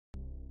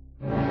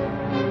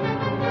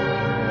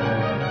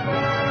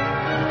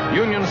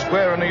Union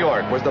Square in New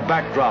York was the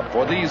backdrop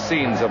for these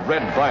scenes of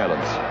red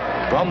violence.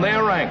 From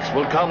their ranks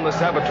will come the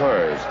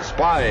saboteurs,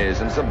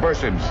 spies, and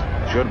subversives,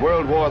 should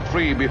World War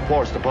III be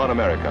forced upon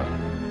America.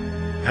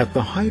 At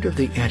the height of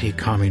the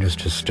anti-communist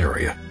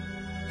hysteria,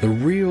 the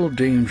real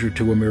danger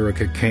to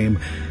America came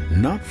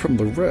not from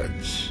the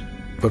Reds,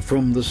 but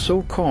from the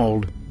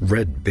so-called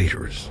Red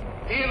Baiters.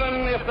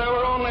 Even if there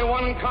were only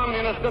one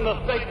communist in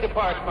the State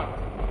Department,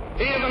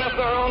 even if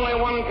there were only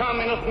one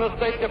communist in the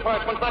State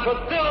Department, that would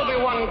still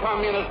be one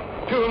communist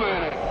too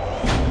many.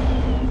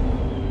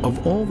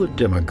 Of all the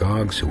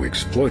demagogues who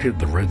exploited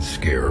the Red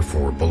Scare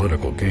for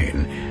political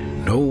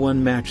gain, no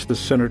one matched the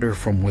senator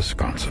from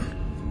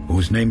Wisconsin,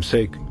 whose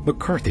namesake,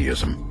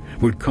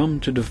 McCarthyism, would come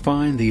to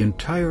define the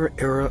entire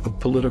era of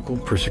political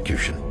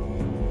persecution.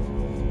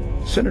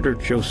 Senator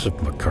Joseph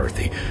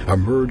McCarthy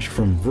emerged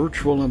from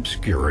virtual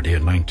obscurity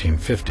in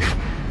 1950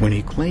 when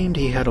he claimed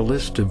he had a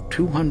list of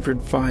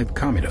 205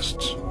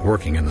 communists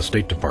working in the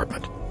State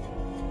Department.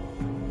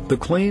 The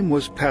claim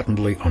was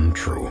patently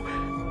untrue,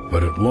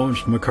 but it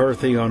launched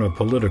McCarthy on a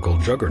political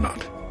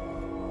juggernaut.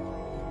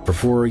 For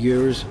 4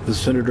 years, the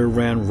senator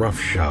ran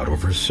roughshod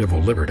over civil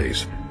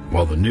liberties,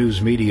 while the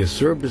news media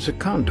served as a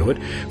conduit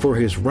for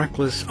his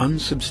reckless,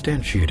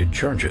 unsubstantiated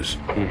charges.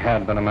 He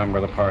had been a member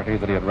of the party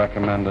that he had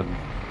recommended.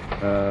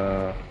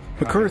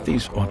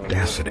 McCarthy's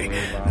audacity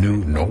knew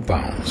no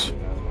bounds.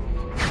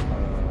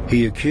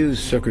 He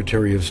accused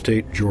Secretary of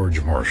State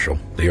George Marshall,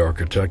 the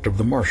architect of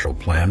the Marshall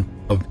Plan,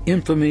 of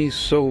infamy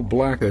so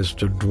black as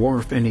to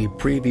dwarf any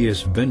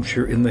previous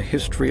venture in the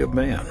history of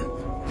man.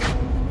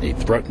 He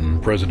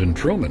threatened President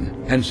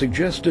Truman and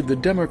suggested the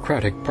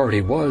Democratic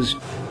Party was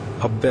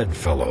a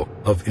bedfellow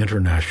of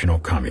international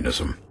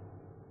communism.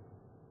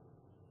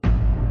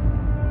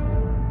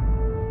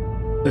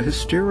 The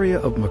hysteria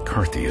of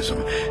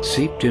McCarthyism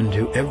seeped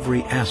into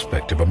every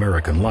aspect of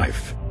American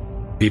life.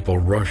 People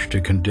rushed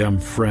to condemn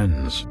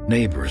friends,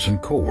 neighbors,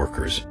 and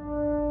co-workers.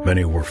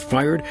 Many were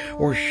fired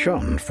or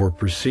shunned for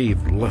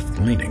perceived left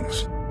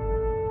leanings.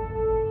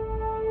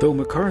 Though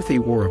McCarthy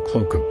wore a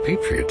cloak of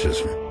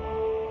patriotism,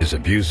 his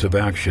abusive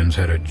actions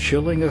had a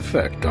chilling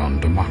effect on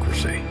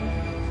democracy.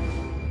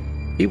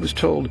 He was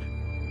told,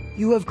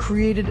 "You have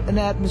created an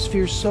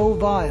atmosphere so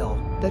vile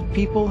that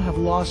people have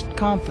lost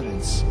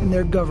confidence in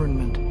their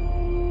government."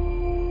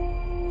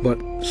 But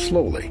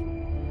slowly,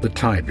 the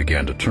tide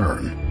began to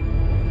turn.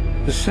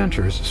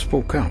 Dissenters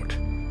spoke out.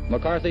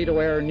 McCarthy to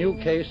wear a new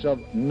case of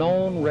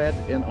known red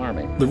in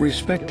Army. The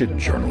respected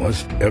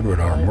journalist Edward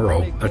R.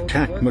 Murrow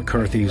attacked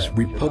McCarthy's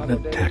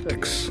repugnant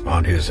tactics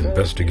on his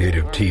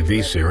investigative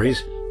TV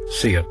series,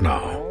 See It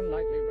Now.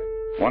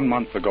 1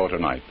 month ago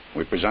tonight,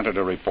 we presented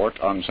a report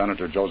on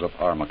Senator Joseph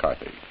R.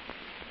 McCarthy.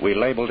 We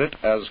labeled it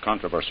as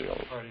controversial.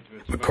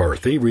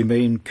 McCarthy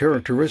remained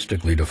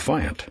characteristically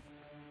defiant.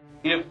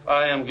 If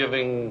I am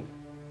giving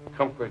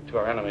comfort to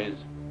our enemies,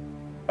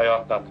 I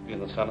ought not to be in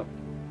the Senate.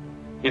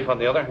 If, on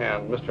the other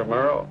hand, Mr.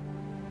 Murrow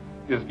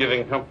is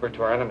giving comfort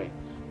to our enemies,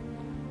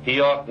 he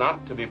ought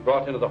not to be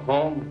brought into the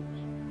homes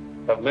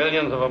of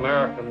millions of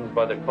Americans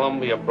by the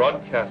Columbia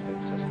Broadcasting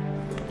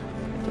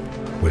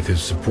System. With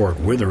his support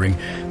withering,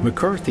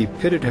 McCarthy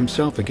pitted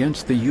himself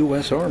against the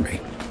U.S.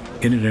 Army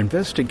in an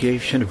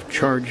investigation of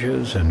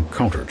charges and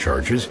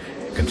countercharges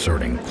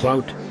concerning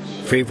clout,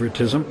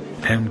 favoritism,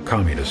 and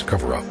communist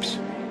cover-ups.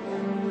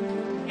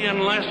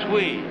 Unless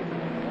we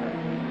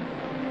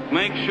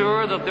make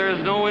sure that there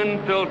is no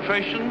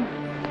infiltration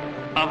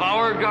of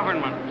our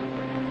government,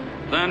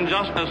 then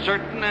just as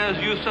certain as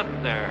you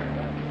sit there,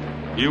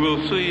 you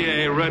will see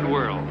a red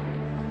world.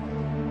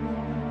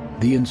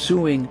 The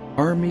ensuing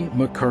Army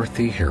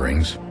McCarthy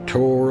hearings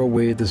tore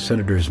away the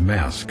senator's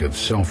mask of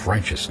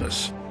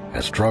self-righteousness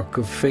and struck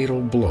a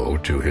fatal blow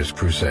to his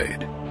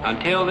crusade.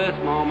 Until this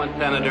moment,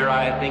 Senator,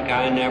 I think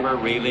I never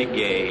really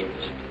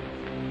gauged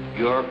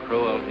your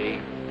cruelty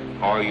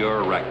or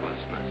your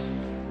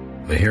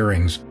recklessness. The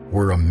hearings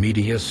were a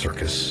media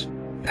circus,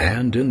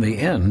 and in the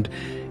end,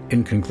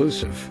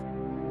 inconclusive.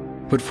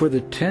 But for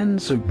the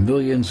tens of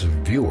millions of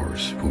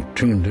viewers who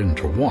tuned in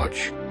to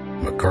watch,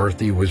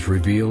 McCarthy was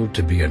revealed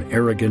to be an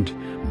arrogant,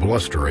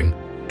 blustering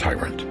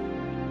tyrant.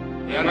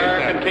 The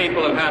American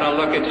people have had a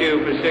look at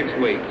you for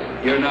 6 weeks.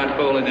 You're not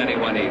fooling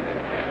anyone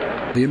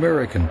either. The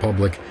American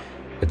public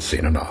had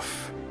seen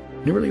enough.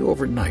 Nearly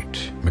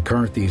overnight,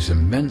 McCarthy's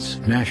immense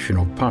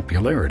national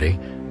popularity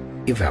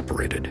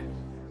evaporated.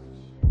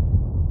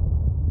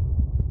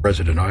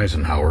 President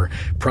Eisenhower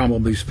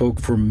probably spoke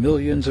for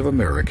millions of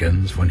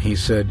Americans when he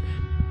said,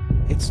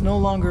 "It's no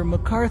longer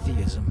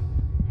McCarthyism,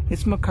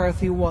 it's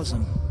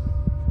McCarthyism."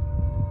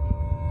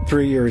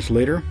 3 years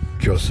later,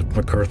 Joseph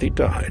McCarthy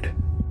died,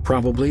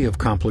 probably of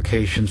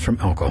complications from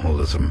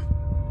alcoholism.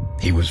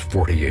 He was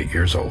 48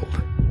 years old.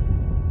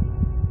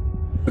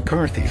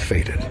 McCarthy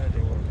faded,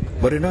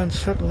 but an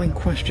unsettling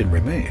question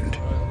remained.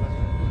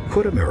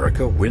 Could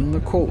America win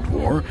the Cold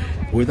War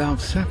without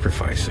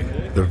sacrificing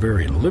the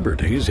very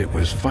liberties it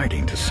was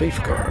fighting to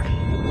safeguard?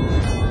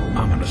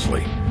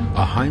 Ominously,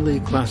 a highly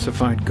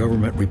classified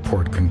government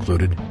report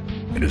concluded,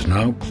 "It is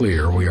now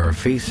clear we are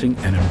facing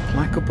an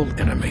implacable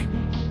enemy.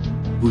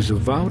 whose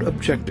avowed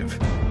objective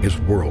is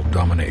world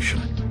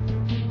domination.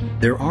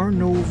 There are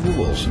no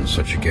rules in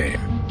such a game.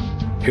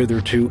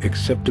 Hitherto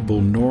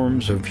acceptable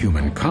norms of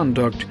human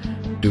conduct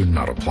do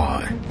not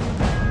apply.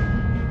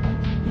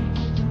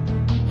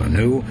 A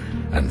new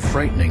and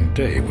frightening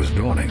day was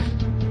dawning,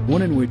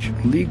 one in which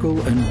legal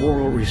and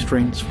moral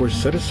restraints were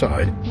set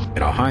aside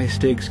in a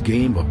high-stakes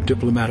game of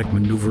diplomatic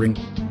maneuvering,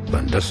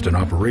 clandestine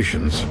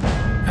operations,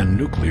 and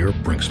nuclear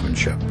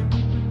brinksmanship.